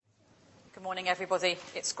Good morning, everybody.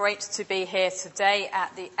 It's great to be here today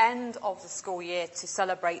at the end of the school year to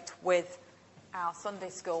celebrate with our Sunday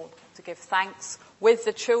school, to give thanks with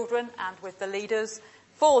the children and with the leaders,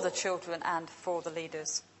 for the children and for the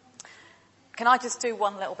leaders. Can I just do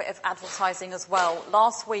one little bit of advertising as well?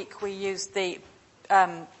 Last week we used the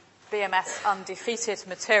BMS Undefeated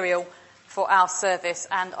material for our service,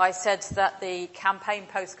 and I said that the campaign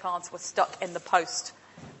postcards were stuck in the post.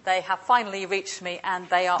 They have finally reached me and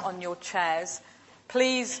they are on your chairs.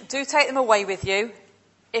 Please do take them away with you.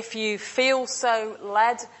 If you feel so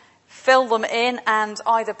led, fill them in and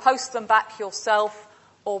either post them back yourself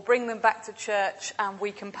or bring them back to church and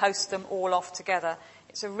we can post them all off together.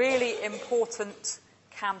 It's a really important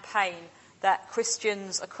campaign that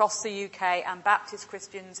Christians across the UK and Baptist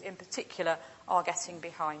Christians in particular are getting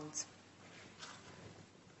behind.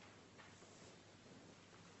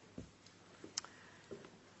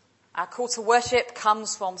 Our call to worship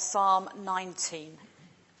comes from Psalm 19.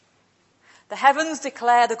 The heavens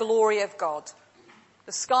declare the glory of God.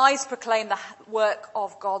 The skies proclaim the work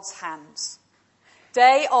of God's hands.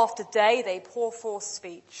 Day after day they pour forth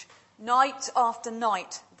speech. Night after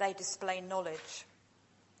night they display knowledge.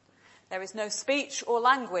 There is no speech or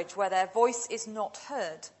language where their voice is not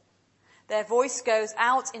heard. Their voice goes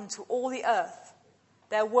out into all the earth,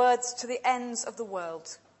 their words to the ends of the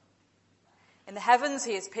world. In the heavens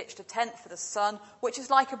he has pitched a tent for the sun, which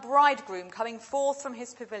is like a bridegroom coming forth from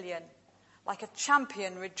his pavilion, like a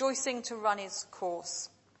champion rejoicing to run his course.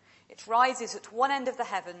 It rises at one end of the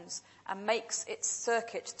heavens and makes its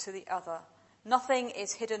circuit to the other. Nothing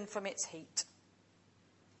is hidden from its heat.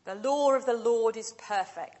 The law of the Lord is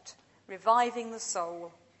perfect, reviving the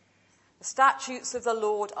soul. The statutes of the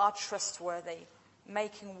Lord are trustworthy,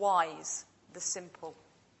 making wise the simple.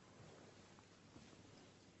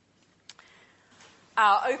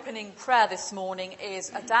 Our opening prayer this morning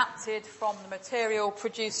is adapted from the material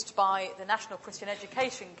produced by the National Christian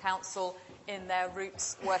Education Council in their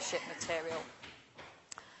Roots worship material.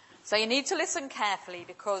 So you need to listen carefully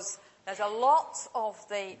because there's a lot of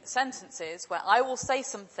the sentences where I will say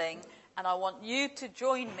something and I want you to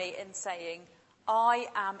join me in saying, I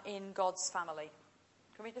am in God's family.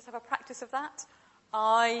 Can we just have a practice of that?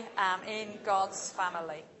 I am in God's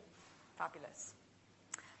family. Fabulous.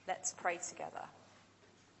 Let's pray together.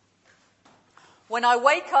 When I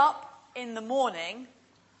wake up in the morning,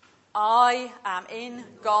 I am in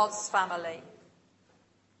God's family.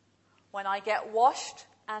 When I get washed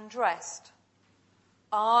and dressed,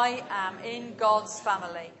 I am in God's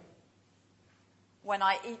family. When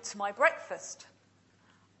I eat my breakfast,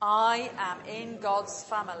 I am in God's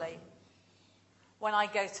family. When I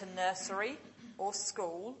go to nursery or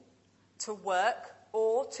school, to work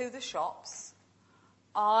or to the shops,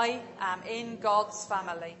 I am in God's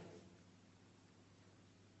family.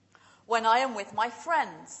 When I am with my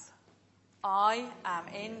friends, I am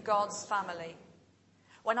in God's family.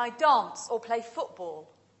 When I dance or play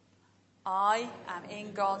football, I am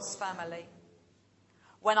in God's family.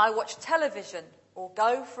 When I watch television or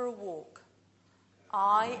go for a walk,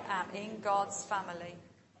 I am in God's family.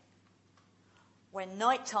 When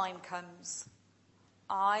night time comes,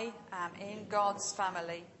 I am in God's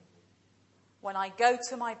family. When I go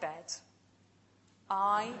to my bed,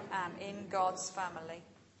 I am in God's family.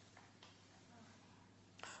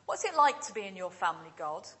 What's it like to be in your family,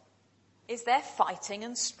 God? Is there fighting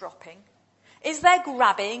and stropping? Is there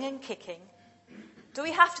grabbing and kicking? Do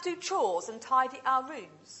we have to do chores and tidy our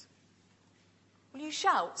rooms? Will you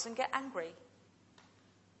shout and get angry?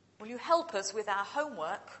 Will you help us with our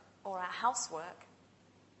homework or our housework?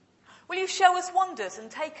 Will you show us wonders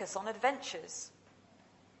and take us on adventures?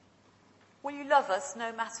 Will you love us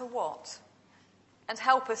no matter what and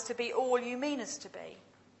help us to be all you mean us to be?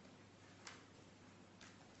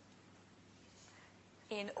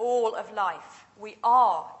 In all of life, we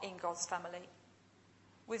are in God's family,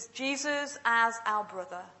 with Jesus as our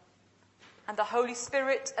brother and the Holy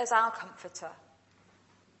Spirit as our comforter.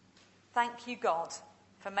 Thank you, God,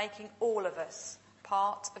 for making all of us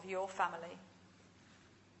part of your family.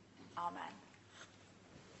 Amen.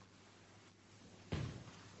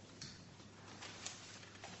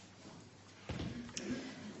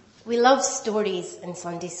 We love stories in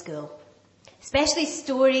Sunday school. Especially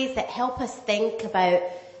stories that help us think about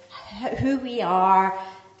who we are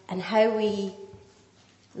and how we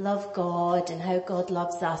love God and how God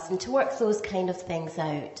loves us, and to work those kind of things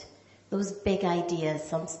out. Those big ideas,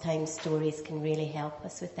 sometimes stories can really help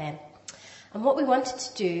us with them. And what we wanted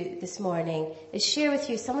to do this morning is share with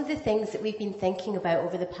you some of the things that we've been thinking about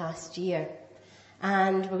over the past year.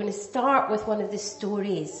 And we're going to start with one of the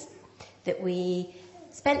stories that we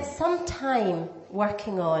spent some time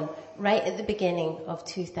working on right at the beginning of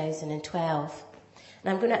 2012.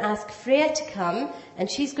 And I'm going to ask Freya to come, and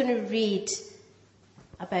she's going to read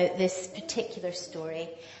about this particular story.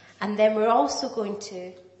 And then we're also going to,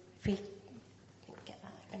 if we get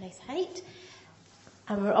that at a nice height,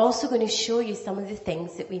 and we're also going to show you some of the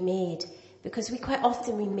things that we made. Because quite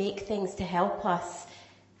often we make things to help us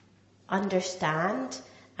understand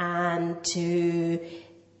and to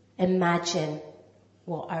imagine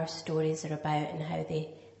what our stories are about and how they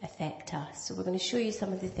affect us. So we're going to show you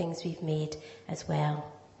some of the things we've made as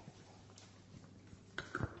well.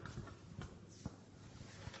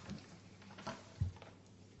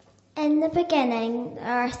 In the beginning, the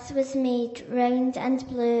earth was made round and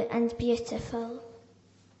blue and beautiful.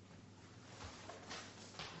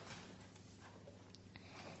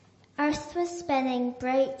 Earth was spinning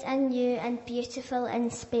bright and new and beautiful in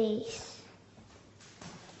space.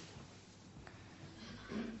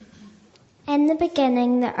 In the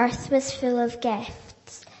beginning, the earth was full of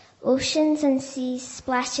gifts, oceans and seas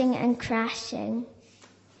splashing and crashing,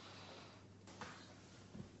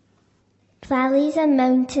 valleys and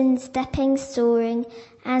mountains dipping, soaring,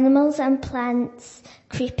 animals and plants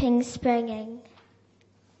creeping, springing.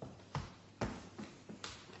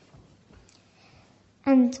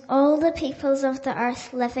 And all the peoples of the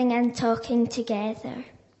earth living and talking together.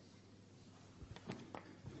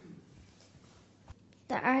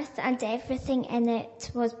 The earth and everything in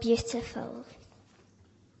it was beautiful.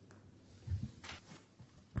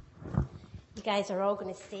 You guys are all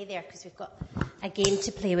going to stay there because we've got a game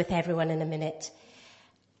to play with everyone in a minute.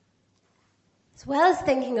 As well as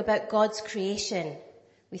thinking about God's creation,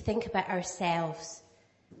 we think about ourselves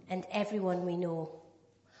and everyone we know.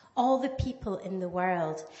 All the people in the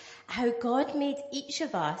world, how God made each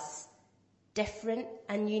of us different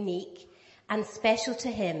and unique and special to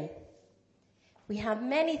Him. We have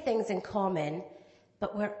many things in common,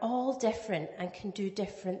 but we're all different and can do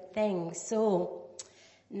different things. So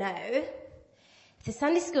now, if the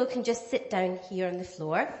Sunday school can just sit down here on the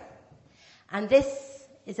floor, and this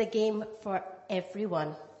is a game for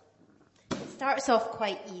everyone. It starts off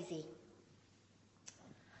quite easy.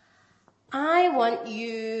 I want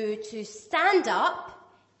you to stand up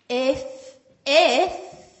if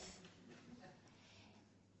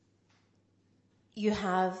you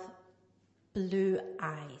have blue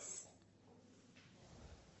eyes.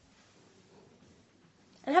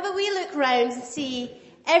 And have a wee look round and see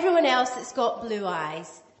everyone else that's got blue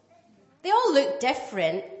eyes. They all look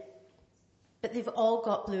different, but they've all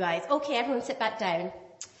got blue eyes. Okay, everyone sit back down.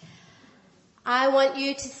 I want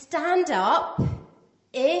you to stand up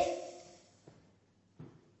if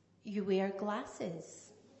you wear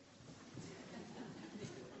glasses.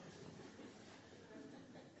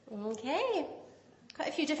 Okay. Quite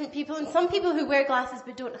a few different people, and some people who wear glasses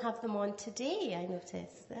but don't have them on today, I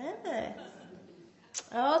notice.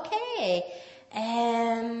 Okay.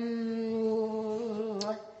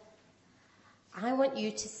 I want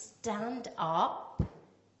you to stand up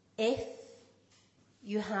if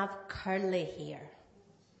you have curly hair.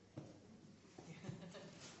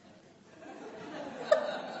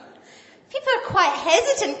 People are quite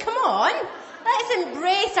hesitant. Come on. Let's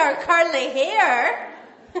embrace our curly hair.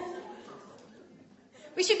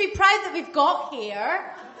 We should be proud that we've got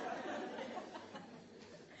hair.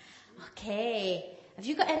 Okay. Have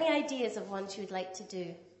you got any ideas of ones you would like to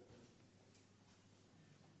do?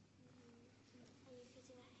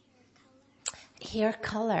 Hair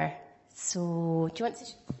colour. So, do you want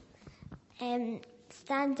to...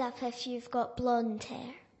 Stand up if you've got blonde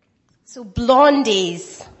hair. So,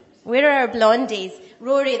 blondies. Where are our blondies?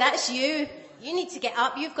 Rory, that's you. You need to get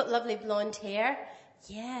up. You've got lovely blonde hair.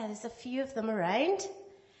 Yeah, there's a few of them around.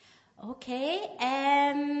 Okay.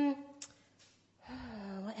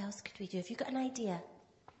 What else could we do? Have you got an idea?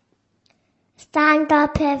 Stand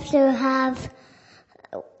up if you have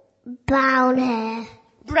brown hair.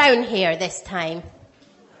 Brown hair this time.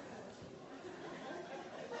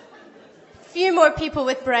 A few more people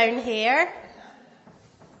with brown hair.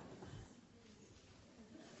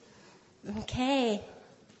 Okay.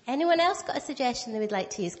 Anyone else got a suggestion they would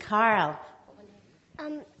like to use? Carl.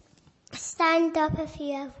 Stand up if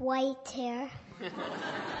you have white hair.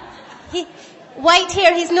 White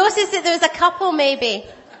hair, he's noticed that there's a couple maybe.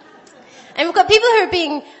 And we've got people who are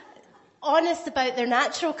being honest about their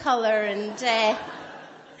natural colour and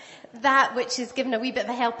that which is given a wee bit of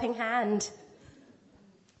a helping hand.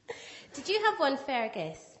 Did you have one,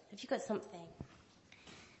 Fergus? Have you got something?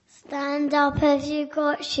 Stand up if you've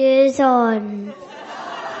got shoes on.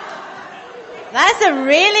 That's a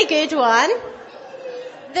really good one.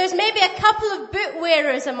 There's maybe a couple of boot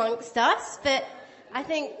wearers amongst us, but I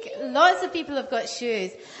think lots of people have got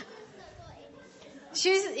shoes.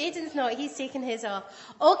 Shoes, Aiden's not, he's taken his off.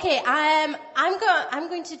 Okay, I'm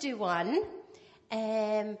going to do one.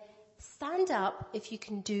 Stand up if you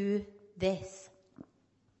can do this.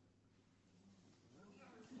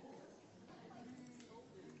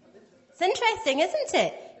 It's interesting, isn't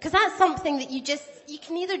it? Because that's something that you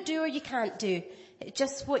can either do or you can't do. It's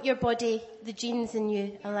just what your body, the genes in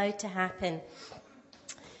you allow to happen.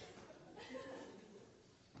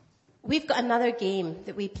 We've got another game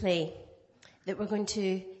that we play that we're going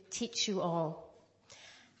to teach you all.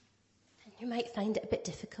 And you might find it a bit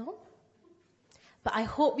difficult, but I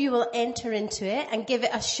hope you will enter into it and give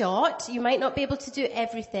it a shot. You might not be able to do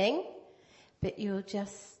everything, but you'll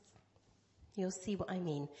see what I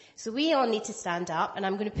mean. So we all need to stand up, and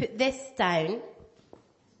I'm going to put this down.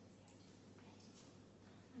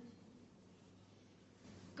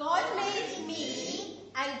 God made me,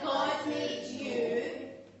 and God made you.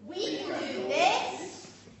 We can do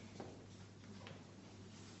this.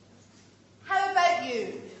 How about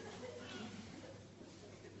you?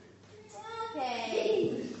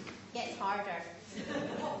 Okay. Gets harder.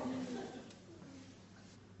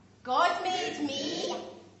 God made me,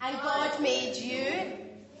 and God made you.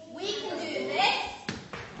 We can do this.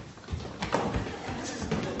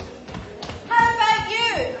 How about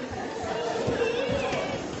you?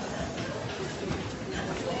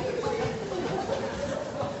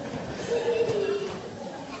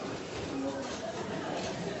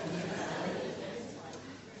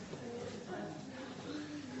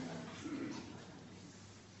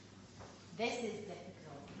 This is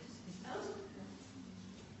difficult.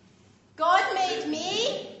 God made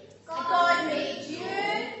me, and God made you.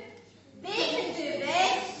 They can do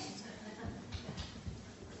this.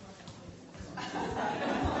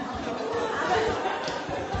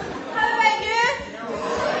 How about you?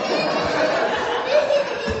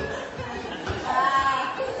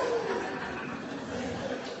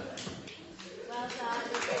 Well done.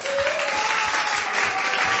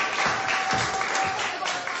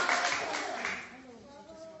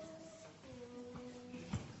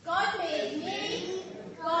 God made me,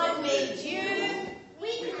 God made you. We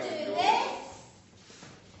can do this.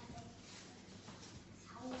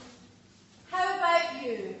 How about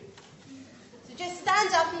you? So just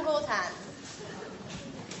stand up and hold hands.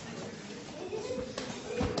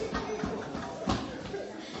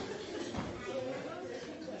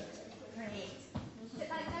 Great. Sit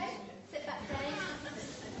back down. Sit back down.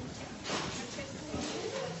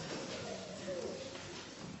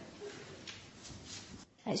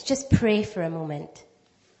 Let's just pray for a moment.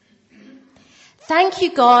 Thank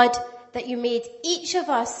you, God, that you made each of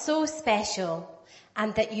us so special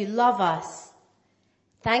and that you love us.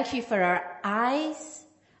 Thank you for our eyes,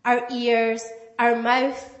 our ears, our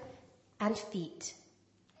mouth and feet.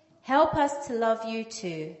 Help us to love you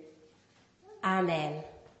too. Amen.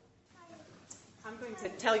 I'm going to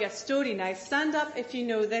tell you a story now. Stand up if you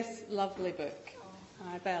know this lovely book.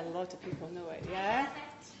 I bet a lot of people know it, yeah?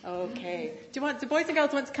 Okay. Do boys and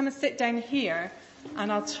girls want to come and sit down here?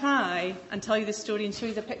 And I'll try and tell you the story and show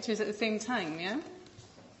you the pictures at the same time, yeah?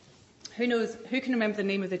 Who can remember the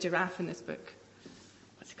name of the giraffe in this book?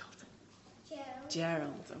 What's it called?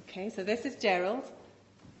 Gerald. Okay, so this is Gerald.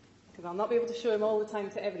 Because I'll not be able to show him all the time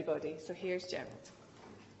to everybody. So here's Gerald.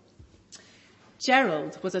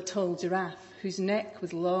 Gerald was a tall giraffe whose neck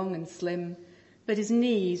was long and slim, but his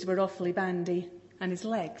knees were awfully bandy and his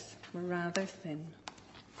legs were rather thin.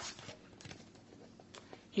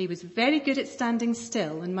 He was very good at standing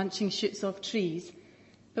still and munching shoots off trees,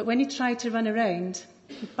 but when he tried to run around,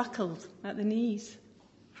 he buckled at the knees.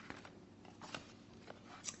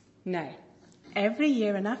 Now, every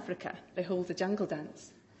year in Africa, they hold a jungle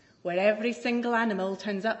dance, where every single animal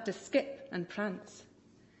turns up to skip and prance.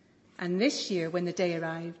 And this year, when the day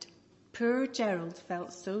arrived, poor Gerald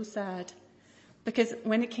felt so sad, because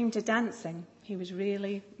when it came to dancing, he was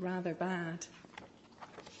really rather bad.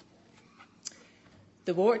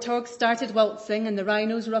 The warthogs started waltzing and the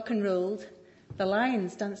rhinos rock and rolled. The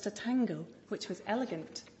lions danced a tango, which was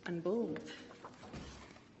elegant and bold.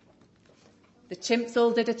 The chimps all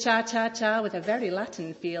did a cha-cha-cha with a very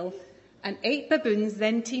Latin feel, and 8 baboons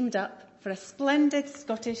then teamed up for a splendid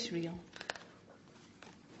Scottish reel.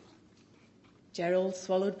 Gerald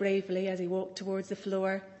swallowed bravely as he walked towards the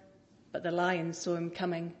floor, but the lions saw him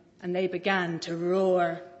coming and they began to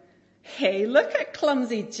roar. "Hey, look at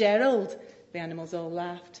clumsy Gerald," the animals all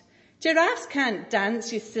laughed. "Giraffes can't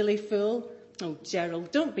dance, you silly fool." "Oh,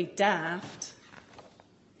 Gerald, don't be daft."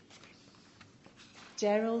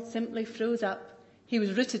 Gerald simply froze up. He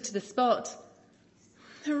was rooted to the spot.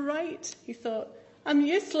 "They're right," he thought. "I'm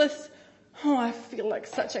useless. Oh, I feel like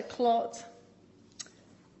such a clot.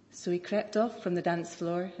 So he crept off from the dance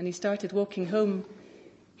floor and he started walking home.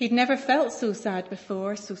 He'd never felt so sad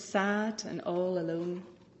before, so sad and all alone.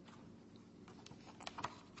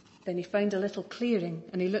 Then he found a little clearing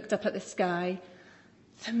and he looked up at the sky.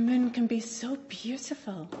 The moon can be so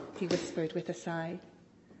beautiful, he whispered with a sigh.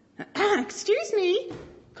 Excuse me,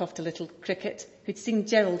 coughed a little cricket who'd seen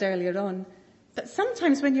Gerald earlier on. But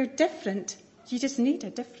sometimes when you're different, you just need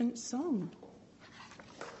a different song.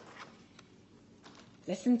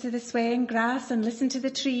 Listen to the swaying grass and listen to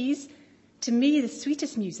the trees. To me, the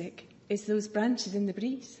sweetest music is those branches in the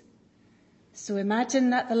breeze. So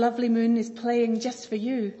imagine that the lovely moon is playing just for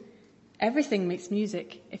you. Everything makes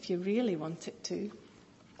music if you really want it to.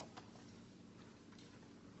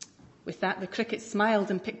 With that, the cricket smiled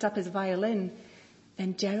and picked up his violin.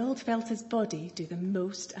 Then Gerald felt his body do the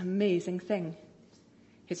most amazing thing.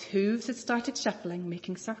 His hooves had started shuffling,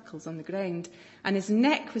 making circles on the ground, and his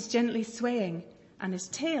neck was gently swaying, and his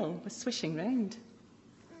tail was swishing round.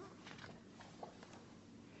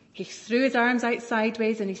 He threw his arms out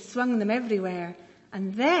sideways and he swung them everywhere,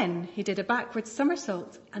 and then he did a backward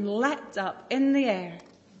somersault and leapt up in the air.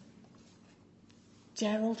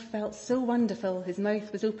 Gerald felt so wonderful, his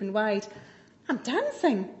mouth was open wide. I'm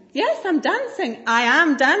dancing! Yes, I'm dancing! I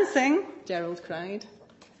am dancing! Gerald cried.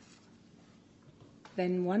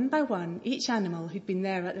 Then one by one, each animal who'd been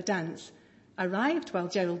there at the dance arrived while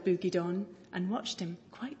Gerald boogied on and watched him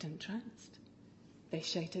quite entranced. They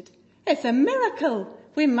shouted, "It's a miracle!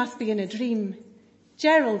 We must be in a dream.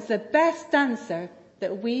 Gerald's the best dancer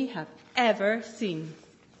that we have ever seen."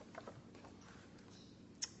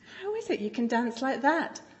 "How is it you can dance like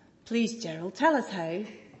that? Please, Gerald, tell us how."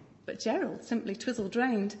 But Gerald simply twizzled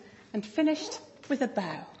round and finished with a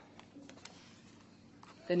bow.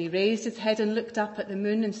 Then he raised his head and looked up at the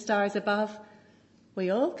moon and stars above. "We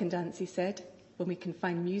all can dance," he said, "when we can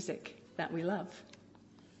find music that we love."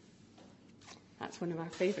 That's one of our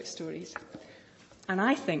favourite stories. And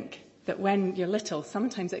I think that when you're little,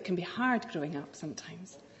 sometimes it can be hard growing up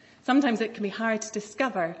sometimes. Sometimes it can be hard to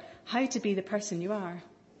discover how to be the person you are.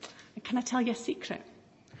 And can I tell you a secret?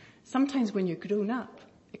 Sometimes when you're grown up,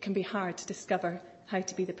 it can be hard to discover how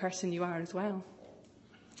to be the person you are as well.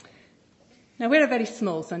 Now, we're a very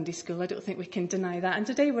small Sunday school. I don't think we can deny that. And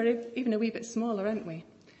today we're even a wee bit smaller, aren't we?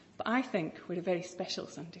 But I think we're a very special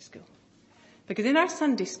Sunday school. Because in our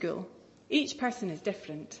Sunday school, each person is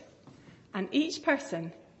different. And each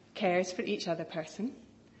person cares for each other person.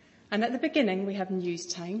 And at the beginning, we have news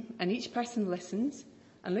time, and each person listens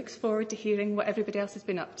and looks forward to hearing what everybody else has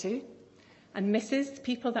been up to, and misses the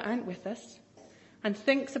people that aren't with us, and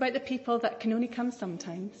thinks about the people that can only come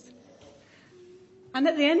sometimes. And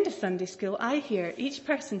at the end of Sunday school, I hear each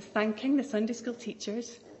person thanking the Sunday school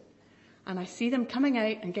teachers, and I see them coming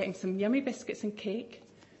out and getting some yummy biscuits and cake,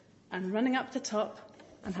 and running up the top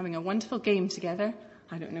and having a wonderful game together.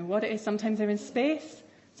 I don't know what it is. Sometimes they're in space.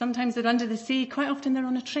 Sometimes they're under the sea. Quite often they're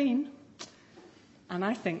on a train. And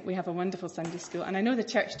I think we have a wonderful Sunday school. And I know the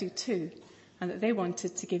church do too. And that they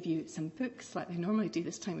wanted to give you some books like they normally do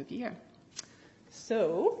this time of year.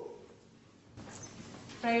 So,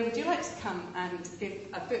 Freya, would you like to come and give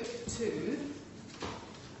a book to...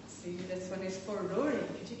 Let's see who this one is for. Rory.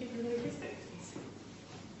 Could you give Rory this book, please?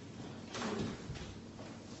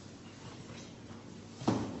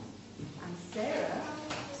 And Sarah,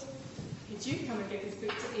 could you come and give this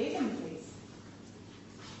book to Aidan, please?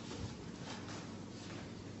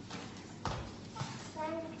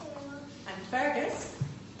 Thank you. And Fergus,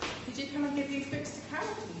 could you come and give these books to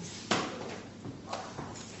Carol, please?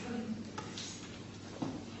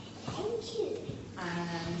 Thank you.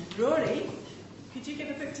 And Rory, could you give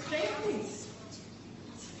a book to Freya, please?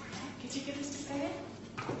 Could you give this to Freya?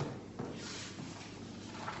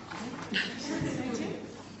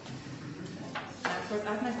 Of course,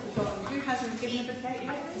 I've now forgotten. Who hasn't given a book out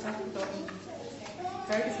yet? Because I've forgotten.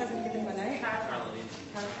 Fergus hasn't given one out. Caroline.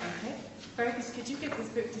 Okay. Fergus, could you give this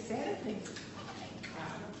book to Sarah, please?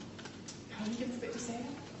 Can you give this book to Sarah?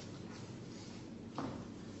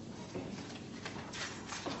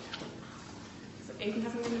 So Aidan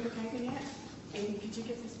hasn't given a book out yet. Aidan, could you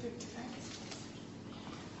give this book to Fergus?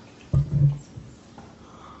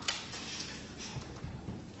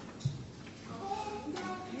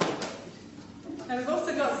 Now we've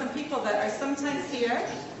also got some people that are sometimes here.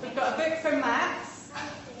 We've got a book for Max.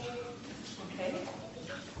 Okay.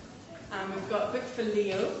 And we've got a book for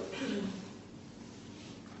Leo.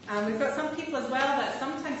 And we've got some people as well that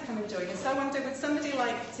sometimes come and join us. So I wonder, would somebody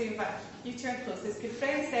like to, you two are closest, could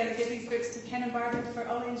Fred and Sarah give these books to Ken and Barbara for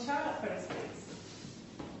Ollie and Charlotte for us, please?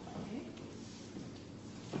 Okay.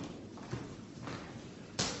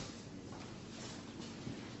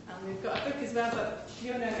 as well, but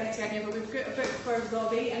Fiona and Betty aren't here, but we've got a book for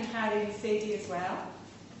Robbie and Harry and Sadie as well.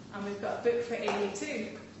 And we've got a book for Amy too.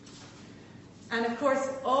 And of course,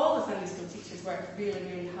 all the Sunday school teachers work really,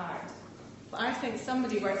 really hard. But I think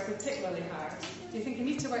somebody works particularly hard. Do you think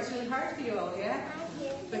Anita works really hard for you all, yeah?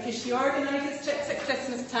 Because she organises trips at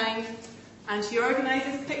Christmas time, and she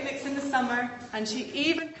organises picnics in the summer, and she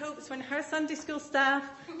even copes when her Sunday school staff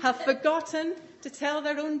have forgotten to tell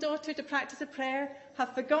their own daughter to practice a prayer,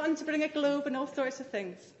 have forgotten to bring a globe and all sorts of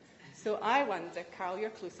things. So I wonder, Carl, you're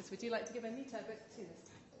closest, would you like to give Anita a book too this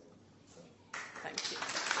time? Thank you.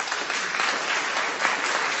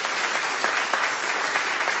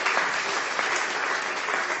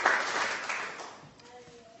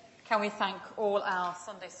 Can we thank all our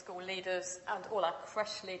Sunday school leaders and all our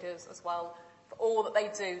creche leaders as well for all that they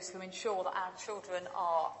do to ensure that our children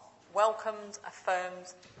are welcomed,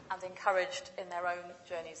 affirmed and encouraged in their own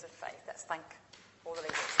journeys of faith. Let's thank all the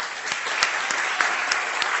leaders.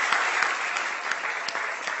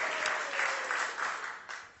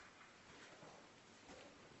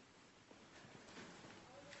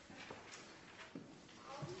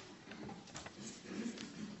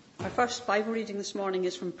 Our first Bible reading this morning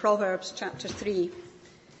is from Proverbs chapter 3,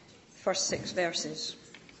 first 6 verses.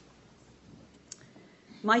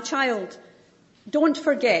 My child, don't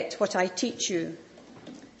forget what I teach you.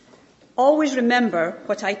 Always remember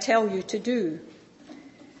what I tell you to do.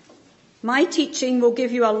 My teaching will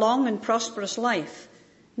give you a long and prosperous life.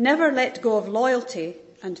 Never let go of loyalty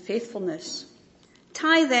and faithfulness.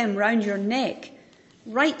 Tie them round your neck.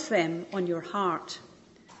 Write them on your heart.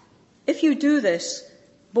 If you do this,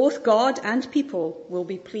 both God and people will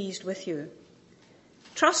be pleased with you.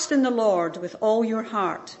 Trust in the Lord with all your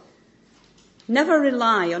heart. Never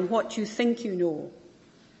rely on what you think you know.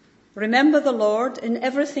 Remember the Lord in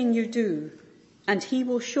everything you do, and he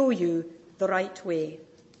will show you the right way.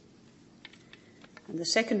 And the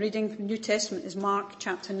second reading from the New Testament is Mark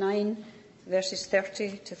chapter 9, verses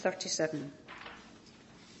 30 to 37.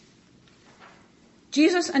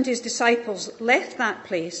 Jesus and his disciples left that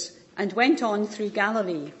place and went on through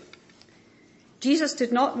Galilee. Jesus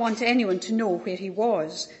did not want anyone to know where he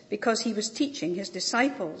was, because he was teaching his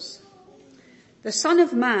disciples. The Son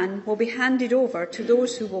of Man will be handed over to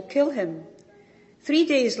those who will kill him. 3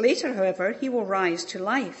 days later, however, he will rise to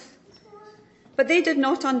life. But they did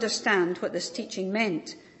not understand what this teaching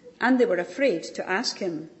meant, and they were afraid to ask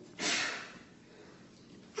him.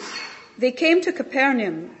 They came to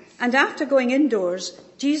Capernaum, and after going indoors,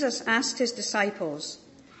 Jesus asked his disciples,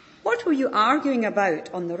 "What were you arguing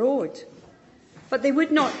about on the road?" But they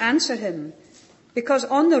would not answer him, because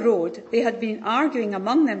on the road they had been arguing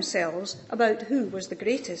among themselves about who was the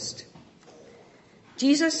greatest.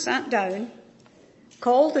 Jesus sat down,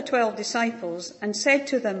 called the 12 disciples, and said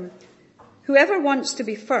to them, "Whoever wants to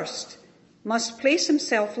be first must place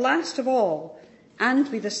himself last of all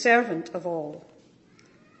and be the servant of all."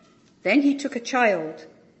 Then he took a child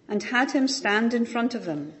and had him stand in front of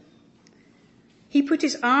them. He put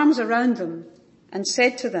his arms around them and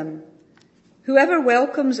said to them, "Whoever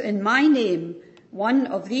welcomes in my name one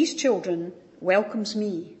of these children welcomes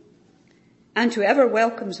me. And whoever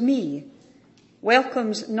welcomes me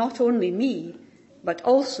welcomes not only me, but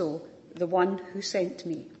also the one who sent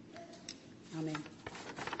me." Amen.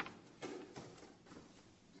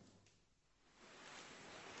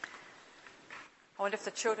 I wonder if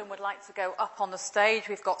the children would like to go up on the stage.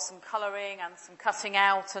 We've got some colouring and some cutting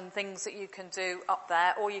out and things that you can do up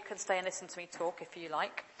there, or you can stay and listen to me talk if you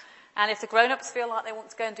like. And if the grown-ups feel like they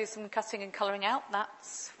want to go and do some cutting and colouring out,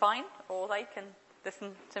 that's fine, or they can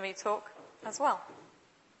listen to me talk as well.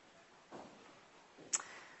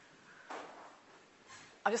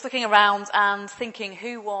 I'm just looking around and thinking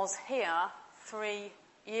who was here 3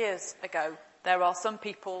 years ago. There are some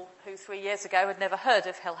people who 3 years ago had never heard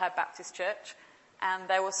of Hillhead Baptist Church, and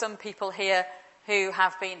there were some people here who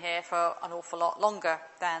have been here for an awful lot longer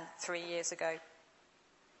than 3 years ago.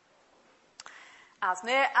 As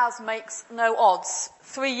near as makes no odds,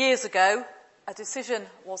 3 years ago, a decision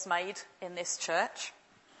was made in this church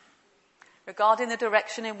regarding the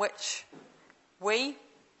direction in which we,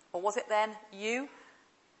 or was it then you,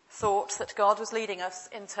 thought that God was leading us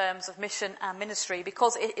in terms of mission and ministry,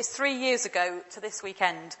 because it is 3 years ago to this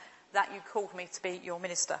weekend that you called me to be your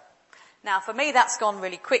minister. Now, for me, that's gone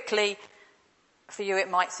really quickly. For you,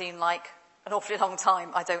 it might seem like an awfully long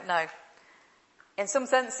time. I don't know. In some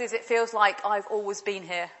senses, it feels like I've always been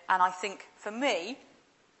here, and I think, for me,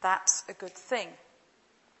 that's a good thing.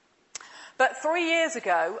 But 3 years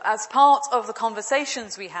ago, as part of the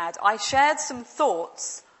conversations we had, I shared some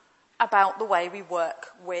thoughts about the way we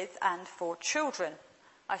work with and for children.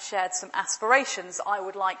 I shared some aspirations I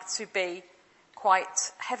would like to be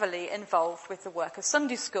quite heavily involved with the work of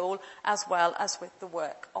Sunday school as well as with the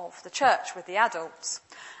work of the church, with the adults.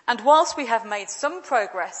 And whilst we have made some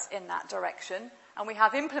progress in that direction, and we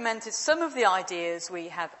have implemented some of the ideas we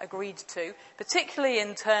have agreed to, particularly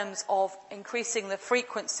in terms of increasing the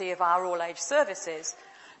frequency of our all-age services,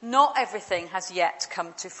 not everything has yet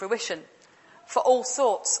come to fruition, for all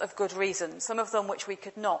sorts of good reasons, some of them which we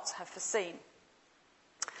could not have foreseen.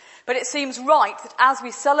 But it seems right that as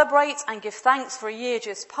we celebrate and give thanks for a year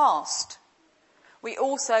just past, we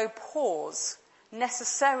also pause,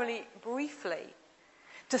 necessarily briefly,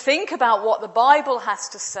 to think about what the Bible has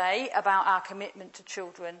to say about our commitment to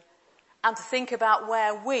children, and to think about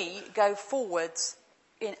where we go forwards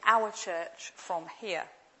in our church from here.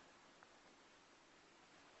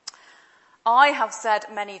 I have said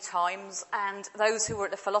many times, and those who were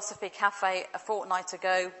at the Philosophy Cafe a fortnight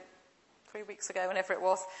ago, 3 weeks ago, whenever it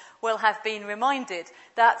was, will have been reminded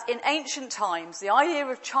that in ancient times, the idea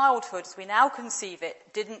of childhood as we now conceive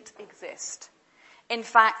it didn't exist. In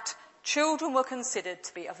fact, children were considered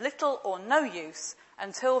to be of little or no use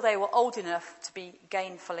until they were old enough to be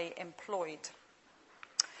gainfully employed.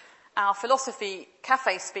 Our Philosophy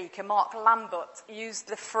Cafe speaker, Mark Lambert, used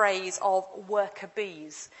the phrase of worker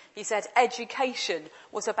bees. He said education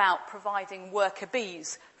was about providing worker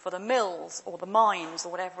bees for the mills or the mines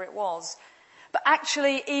or whatever it was. But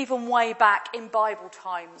actually, even way back in Bible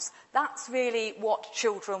times, that's really what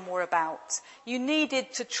children were about. You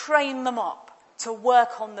needed to train them up to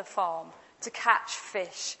work on the farm, to catch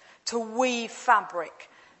fish, to weave fabric,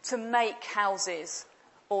 to make houses,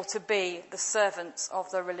 or to be the servants of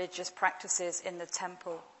the religious practices in the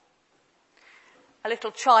temple. A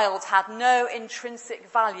little child had no intrinsic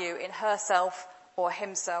value in herself or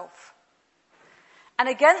himself. And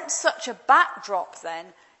against such a backdrop then,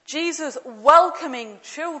 Jesus welcoming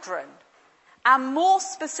children, and more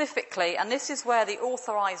specifically, and this is where the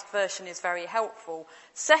authorized version is very helpful,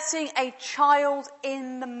 setting a child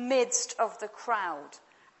in the midst of the crowd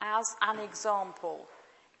as an example,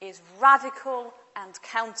 is radical and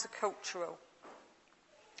countercultural.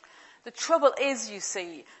 The trouble is, you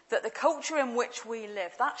see, that the culture in which we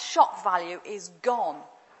live, that shock value is gone.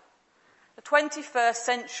 The 21st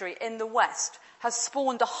century in the West has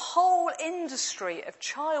spawned a whole industry of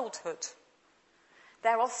childhood.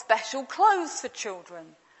 There are special clothes for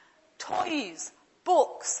children, toys,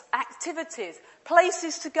 books, activities,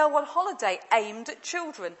 places to go on holiday aimed at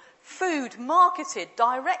children, food marketed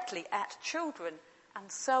directly at children,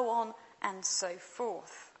 and so on and so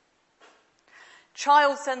forth.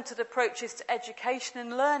 Child-centred approaches to education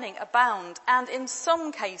and learning abound, and in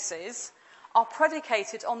some cases are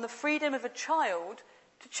predicated on the freedom of a child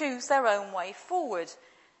to choose their own way forward,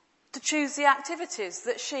 to choose the activities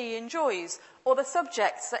that she enjoys or the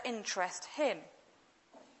subjects that interest him.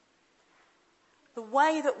 The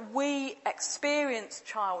way that we experience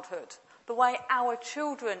childhood, the way our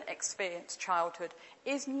children experience childhood,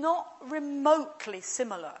 is not remotely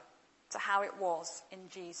similar to how it was in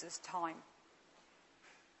Jesus' time.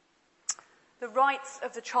 The rights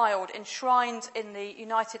of the child enshrined in the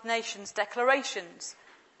United Nations declarations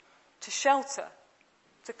to shelter,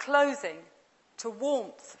 to clothing, to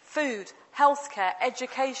warmth, food, healthcare,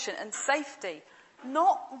 education and safety.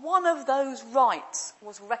 Not one of those rights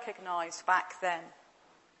was recognised back then.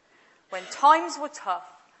 When times were tough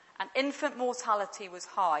and infant mortality was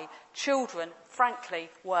high, children, frankly,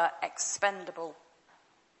 were expendable.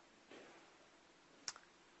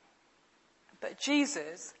 But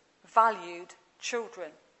Jesus valued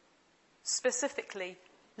children, specifically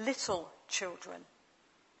little children,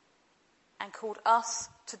 and called us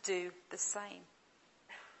to do the same.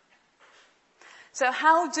 So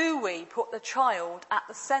how do we put the child at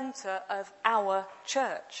the centre of our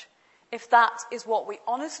church, if that is what we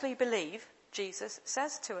honestly believe Jesus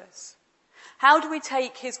says to us? How do we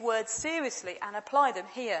take his words seriously and apply them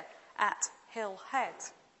here at Hill Head?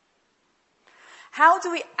 How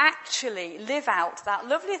do we actually live out that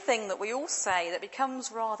lovely thing that we all say that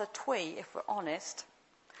becomes rather twee, if we're honest?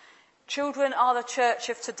 Children are the church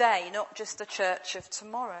of today, not just the church of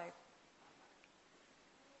tomorrow.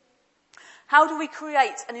 How do we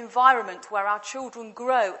create an environment where our children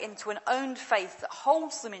grow into an owned faith that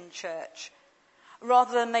holds them in church,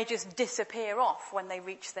 rather than they just disappear off when they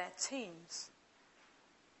reach their teens?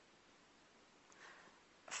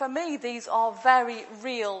 For me, these are very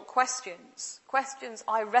real questions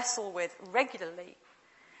I wrestle with regularly,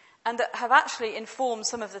 and that have actually informed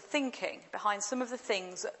some of the thinking behind some of the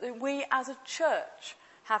things that we as a church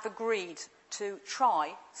have agreed to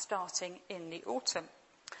try starting in the autumn.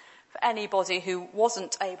 For anybody who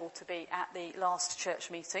wasn't able to be at the last church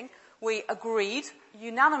meeting, we agreed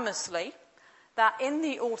unanimously that in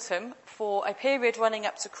the autumn, for a period running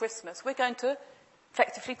up to Christmas, we're going to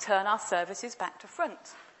effectively turn our services back to front.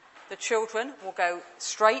 The children will go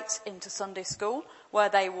straight into Sunday school, where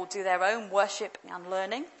they will do their own worship and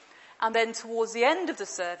learning. And then towards the end of the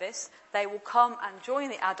service, they will come and join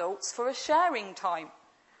the adults for a sharing time.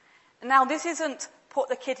 Now, this isn't put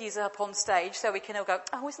the kiddies up on stage so we can all go,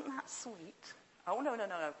 oh, isn't that sweet? Oh, no.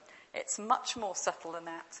 It's much more subtle than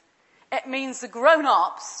that. It means the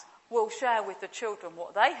grown-ups will share with the children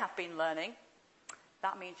what they have been learning.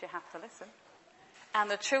 That means you have to listen. And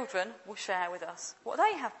the children will share with us what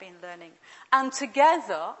they have been learning. And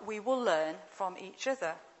together we will learn from each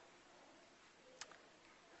other.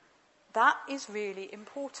 That is really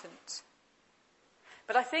important.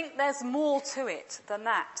 But I think there's more to it than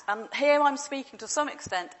that. And here I'm speaking to some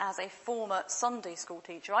extent as a former Sunday school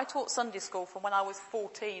teacher. I taught Sunday school from when I was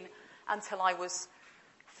 14 until I was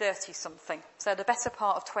 30-something. So the better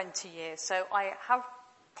part of 20 years. So I have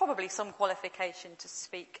probably some qualification to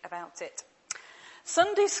speak about it.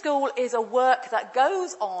 Sunday school is a work that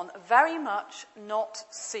goes on very much not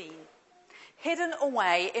seen, hidden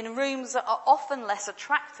away in rooms that are often less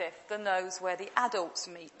attractive than those where the adults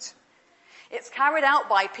meet. It's carried out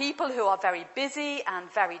by people who are very busy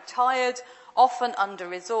and very tired, often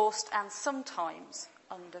under-resourced and sometimes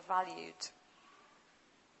undervalued.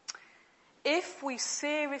 If we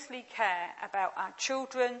seriously care about our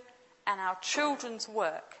children and our children's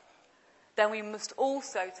work, then we must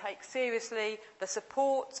also take seriously the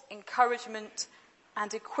support, encouragement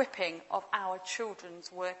and equipping of our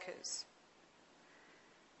children's workers.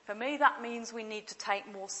 For me, that means we need to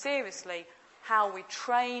take more seriously how we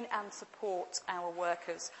train and support our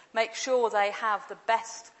workers, make sure they have the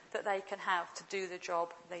best that they can have to do the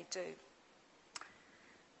job they do.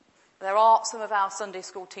 There are some of our Sunday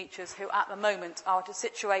school teachers who at the moment are at a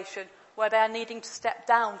situation where they are needing to step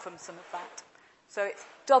down from some of that. So it's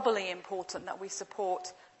doubly important that we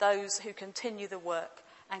support those who continue the work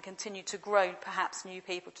and continue to grow perhaps new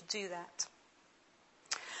people to do that.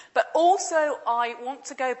 But also I want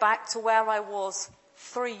to go back to where I was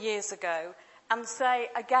 3 years ago and say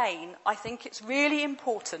again, I think it's really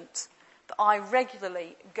important that I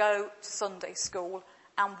regularly go to Sunday school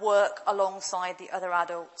and work alongside the other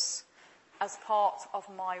adults as part of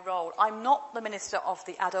my role. I'm not the minister of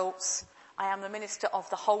the adults. I am the minister of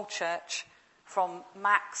the whole church, from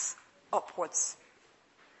Max upwards.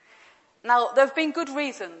 Now, there have been good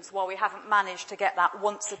reasons why we haven't managed to get that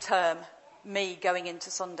once a term, me going into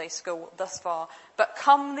Sunday school thus far. But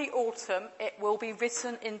come the autumn, it will be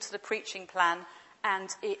written into the preaching plan and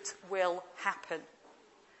it will happen.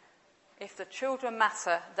 If the children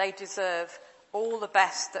matter, they deserve all the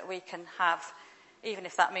best that we can have, even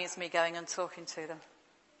if that means me going and talking to them.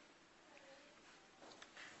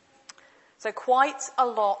 So quite a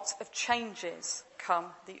lot of changes come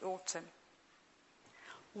the autumn.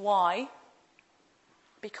 Why?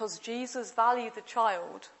 Because Jesus valued the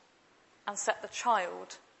child and set the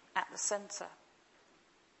child at the centre.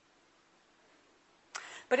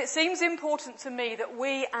 But it seems important to me that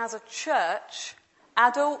we as a church,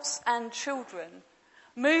 adults and children,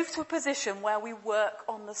 move to a position where we work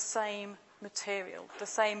on the same material, the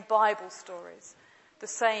same Bible stories, the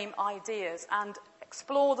same ideas, and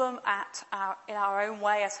explore them in our own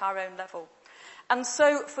way, at our own level. And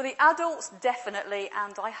so for the adults, definitely,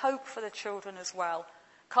 and I hope for the children as well,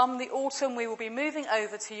 come the autumn we will be moving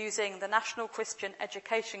over to using the National Christian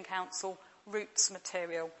Education Council Roots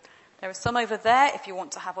material. There are some over there if you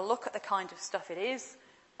want to have a look at the kind of stuff it is.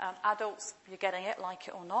 Adults, you're getting it, like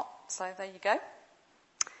it or not, so there you go.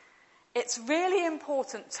 It's really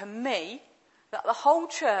important to me that the whole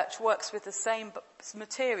church works with the same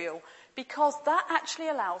material, because that actually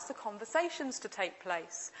allows the conversations to take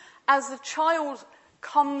place. As the child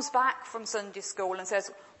comes back from Sunday school and says,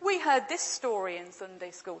 we heard this story in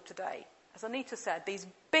Sunday school today. As Anita said, these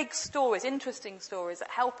big stories, interesting stories that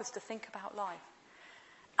help us to think about life.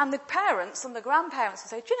 And the parents and the grandparents will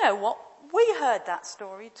say, do you know what? We heard that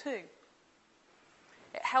story too.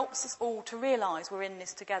 It helps us all to realise we're in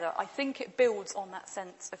this together. I think it builds on that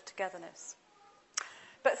sense of togetherness.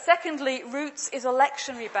 But secondly, Roots is a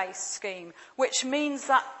lectionary-based scheme, which means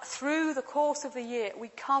that through the course of the year, we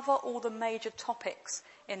cover all the major topics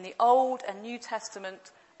in the Old and New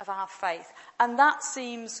Testament of our faith. And that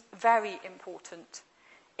seems very important.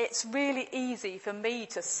 It's really easy for me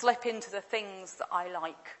to slip into the things that I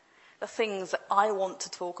like, the things that I want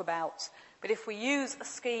to talk about. But if we use a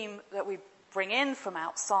scheme that we bring in from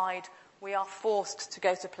outside, we are forced to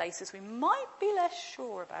go to places we might be less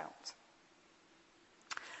sure about.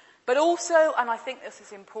 But also, and I think this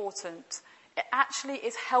is important, It actually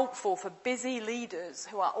is helpful for busy leaders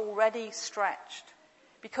who are already stretched,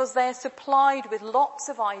 because they're supplied with lots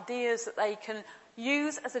of ideas that they can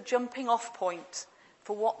use as a jumping off point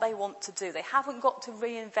for what they want to do. They haven't got to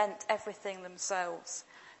reinvent everything themselves.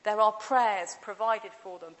 There are prayers provided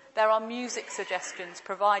for them. There are music suggestions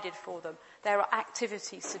provided for them. There are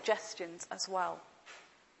activity suggestions as well.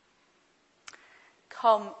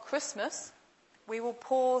 Come Christmas, we will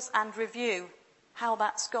pause and review how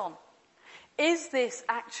that's gone. Is this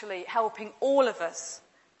actually helping all of us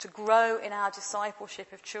to grow in our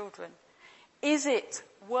discipleship of children? Is it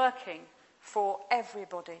working for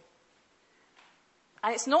everybody?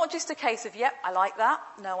 And it's not just a case of, yep, I like that.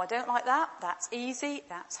 No, I don't like that. That's easy.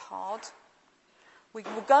 That's hard. We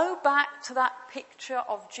will go back to that picture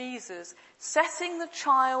of Jesus setting the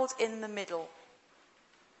child in the middle.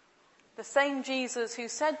 The same Jesus who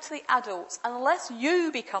said to the adults, unless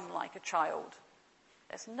you become like a child,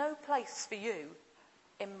 there's no place for you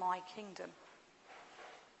in my kingdom.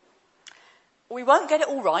 We won't get it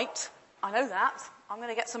all right. I know that. I'm going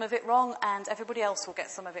to get some of it wrong, and everybody else will get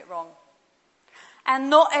some of it wrong. And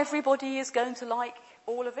not everybody is going to like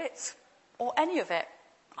all of it, or any of it.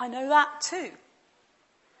 I know that too.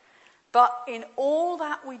 But in all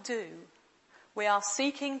that we do, we are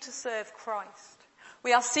seeking to serve Christ.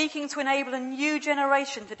 We are seeking to enable a new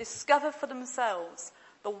generation to discover for themselves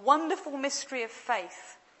the wonderful mystery of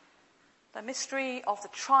faith, the mystery of the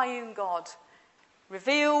triune God,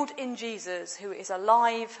 revealed in Jesus, who is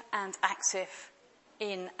alive and active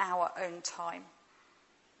in our own time.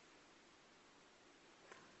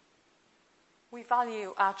 We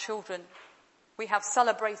value our children. We have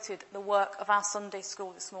celebrated the work of our Sunday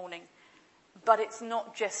school this morning, but it's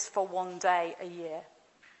not just for one day a year.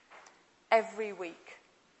 Every week,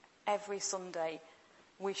 every Sunday,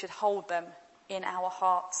 we should hold them in our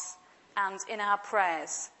hearts and in our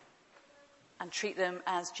prayers and treat them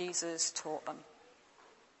as Jesus taught them.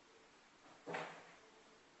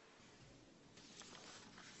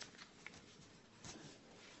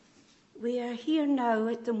 We are here now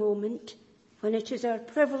at the moment when it is our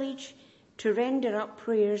privilege to render up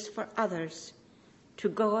prayers for others to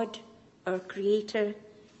God, our Creator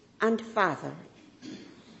and Father.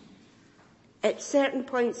 At certain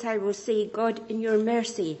points I will say, God, in your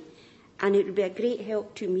mercy, and it would be a great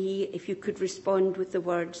help to me if you could respond with the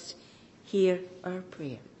words, hear our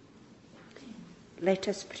prayer. Let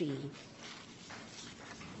us pray.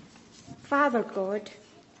 Father God,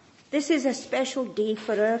 this is a special day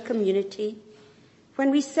for our community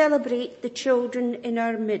when we celebrate the children in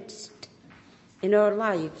our midst, in our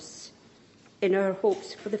lives, in our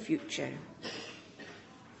hopes for the future.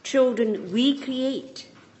 Children we create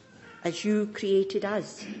as you created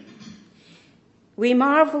us. We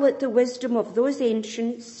marvel at the wisdom of those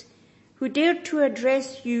ancients who dared to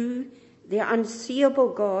address you, the unseeable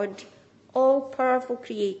God, all-powerful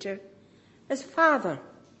Creator, as Father.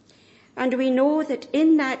 And we know that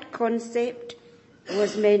in that concept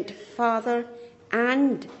was meant Father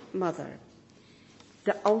and Mother,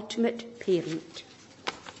 the ultimate parent.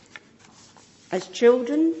 As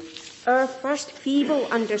children, our first feeble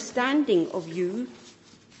understanding of you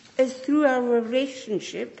is through our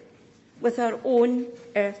relationship with our own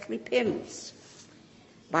earthly parents.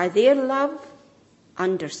 By their love,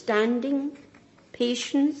 understanding,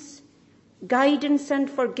 patience, guidance and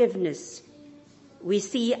forgiveness, we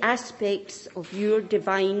see aspects of your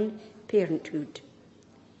divine parenthood.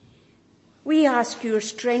 We ask your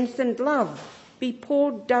strength and love be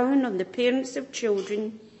poured down on the parents of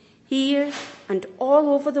children here and all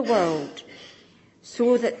over the world,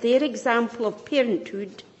 so that their example of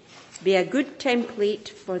parenthood be a good template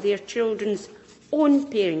for their children's own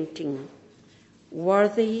parenting,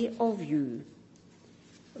 worthy of you.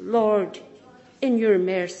 Lord, in your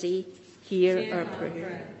mercy, hear our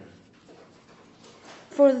prayer.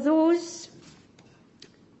 For those,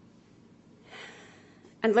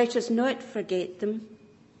 and let us not forget them,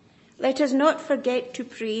 let us not forget to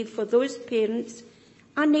pray for those parents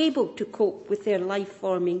unable to cope with their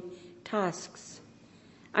life-forming tasks,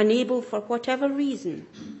 unable for whatever reason.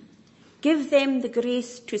 Give them the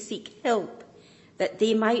grace to seek help, that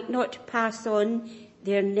they might not pass on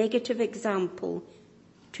their negative example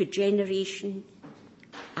to generation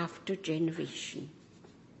after generation.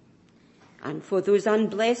 And for those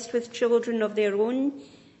unblessed with children of their own,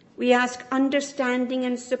 we ask understanding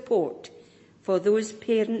and support for those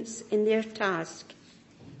parents in their task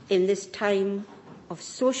in this time of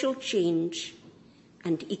social change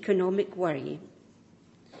and economic worry.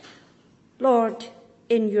 Lord,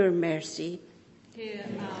 in your mercy, hear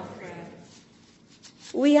our prayer.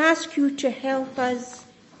 We ask you to help us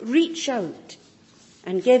reach out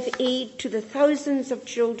and give aid to the thousands of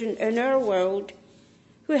children in our world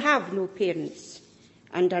who have no parents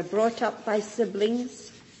and are brought up by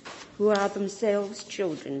siblings who are themselves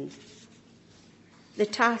children. The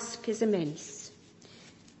task is immense.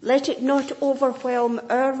 Let it not overwhelm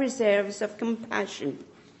our reserves of compassion.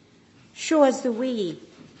 Show us the way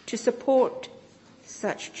to support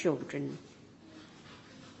such children.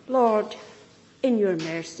 Lord, in your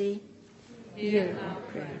mercy, hear our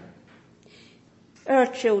prayer. Our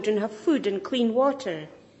children have food and clean water,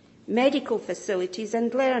 medical facilities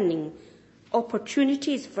and learning,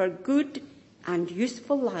 opportunities for good and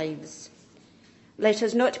useful lives. Let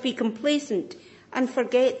us not be complacent and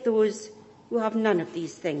forget those who have none of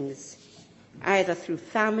these things, either through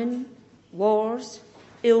famine, wars,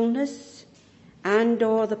 illness, and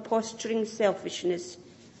or the posturing selfishness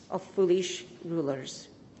of foolish rulers.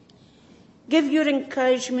 Give your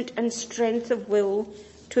encouragement and strength of will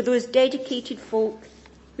to those dedicated folk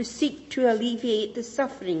who seek to alleviate the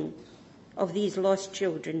suffering of these lost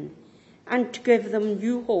children and to give them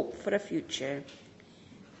new hope for a future.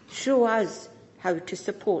 Show us how to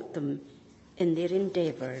support them in their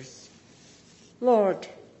endeavours. Lord,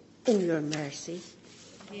 in your mercy,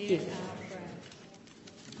 hear our prayer.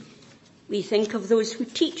 We think of those who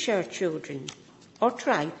teach our children, or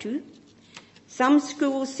try to. Some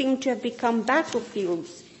schools seem to have become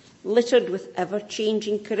battlefields littered with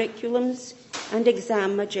ever-changing curriculums and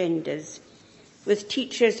exam agendas, with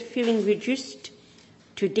teachers feeling reduced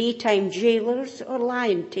to daytime jailers or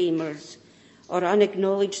lion tamers or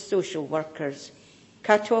unacknowledged social workers,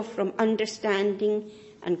 cut off from understanding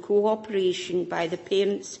and cooperation by the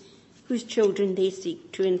parents whose children they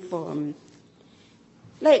seek to inform.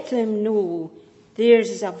 Let them know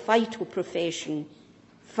theirs is a vital profession,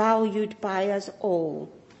 valued by us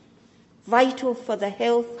all, vital for the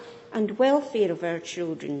health and welfare of our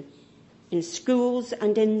children in schools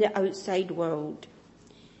and in the outside world.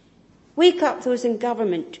 Wake up those in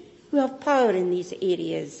government who have power in these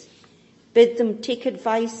areas. Bid them take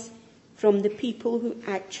advice from the people who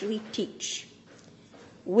actually teach.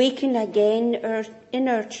 Waken again in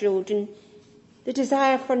our children the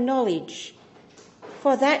desire for knowledge,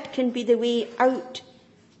 for that can be the way out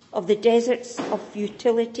of the deserts of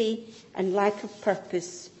futility and lack of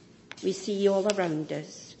purpose we see all around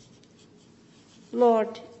us.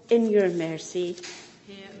 Lord, in your mercy,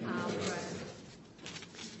 hear our prayer.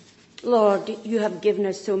 Lord, you have given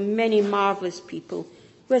us so many marvellous people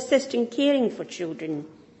who assist in caring for children,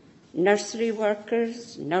 nursery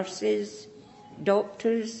workers, nurses,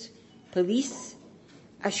 doctors, police.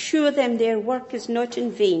 Assure them their work is not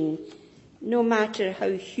in vain, no matter how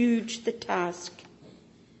huge the task.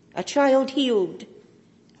 A child healed,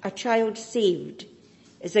 a child saved,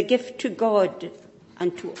 is a gift to God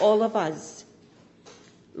and to all of us.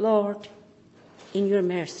 Lord, in your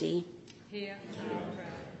mercy, hear our prayer.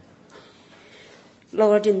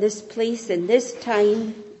 Lord, in this place, in this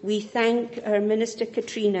time, we thank our Minister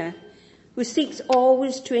Katrina, who seeks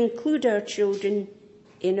always to include our children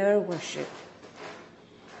in our worship.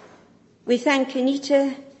 We thank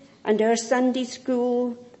Anita and our Sunday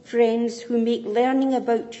school friends who make learning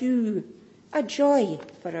about you a joy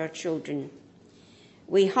for our children.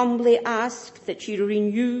 We humbly ask that you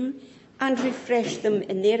renew and refresh them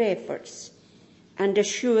in their efforts and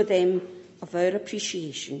assure them of our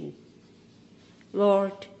appreciation.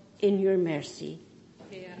 Lord, in your mercy,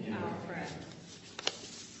 hear our prayer.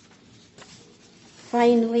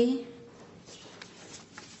 Finally,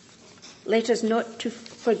 let us not to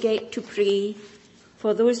forget to pray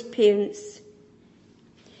for those parents.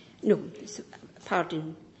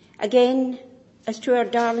 Again, as to our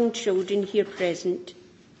darling children here present,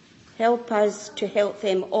 help us to help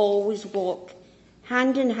them always walk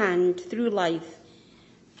hand in hand through life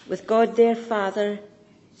with God their Father,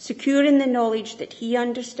 secure in the knowledge that he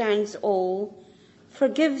understands all,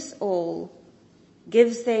 forgives all,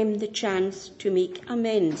 gives them the chance to make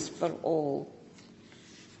amends for all.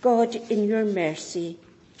 God, in your mercy,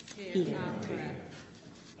 hear our prayer.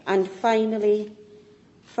 And finally,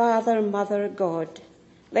 Father, Mother, God,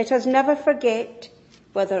 let us never forget,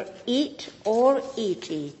 whether 8 or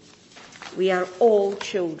 80, we are all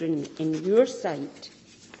children in your sight.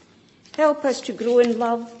 Help us to grow in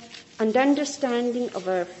love and understanding of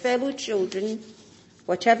our fellow children,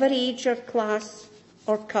 whatever age or class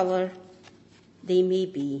or colour they may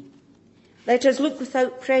be. Let us look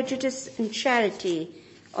without prejudice and charity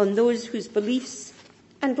on those whose beliefs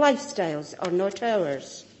and lifestyles are not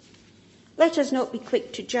ours. Let us not be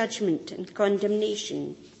quick to judgment and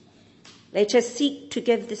condemnation. Let us seek to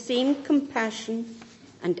give the same compassion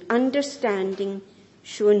and understanding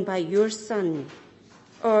shown by your Son,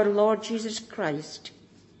 our Lord Jesus Christ,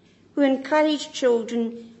 who encouraged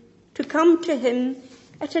children to come to him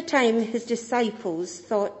at a time his disciples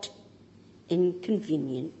thought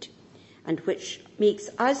inconvenient, and which makes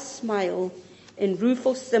us smile in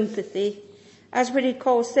rueful sympathy as we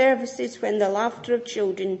recall services when the laughter of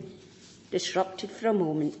children disrupted for a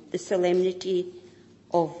moment the solemnity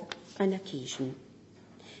of an occasion.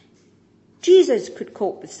 Jesus could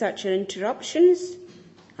cope with such interruptions,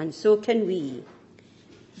 and so can we.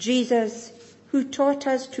 Jesus, who taught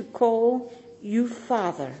us to call you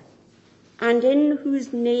Father, and in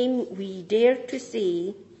whose name we dare to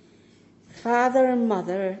say, Father and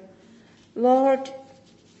Mother, Lord,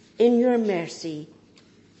 in your mercy,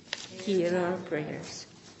 hear our prayers.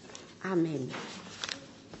 Amen.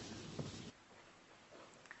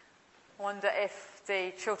 I wonder if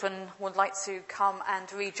the children would like to come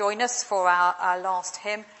and rejoin us for our last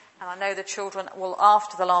hymn. And I know the children will,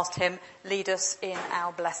 after the last hymn, lead us in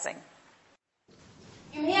our blessing.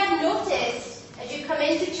 You may have noticed as you come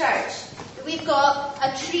into church that we've got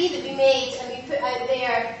a tree that we made and we put out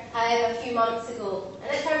there a few months ago.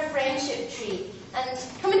 And it's our friendship tree. And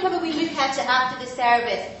come and have a wee look at it after the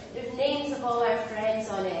service. There's names of all our friends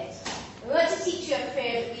on it. And we want to teach you a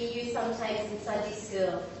prayer that we use sometimes in Sunday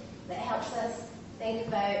school that helps us think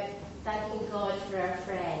about thanking God for our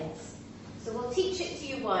friends. So we'll teach it to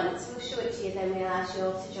you once, we'll show it to you, then we'll ask you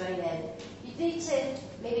all to join in. You need to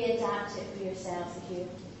maybe adapt it for yourselves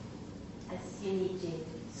as you need to.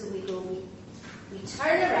 So we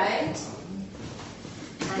turn around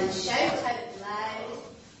and shout out loud,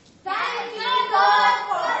 thank you God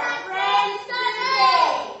for our friends today!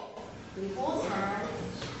 We hold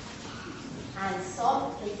hands and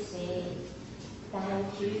softly say,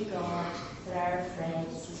 thank you God for our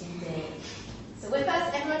friends today. So with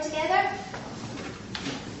us, everyone together.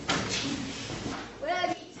 Will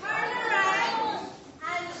you turn around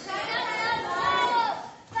and shout out loud,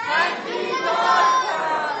 thank you God for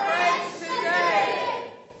our friends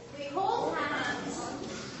today. We hold hands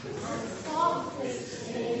and softly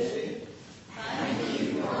say, thank you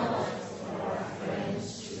God for our friends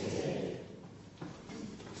today.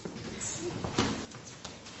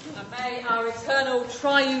 And may our eternal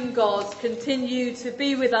triune God continue to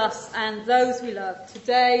be with us and those we love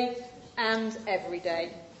today and every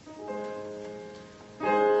day.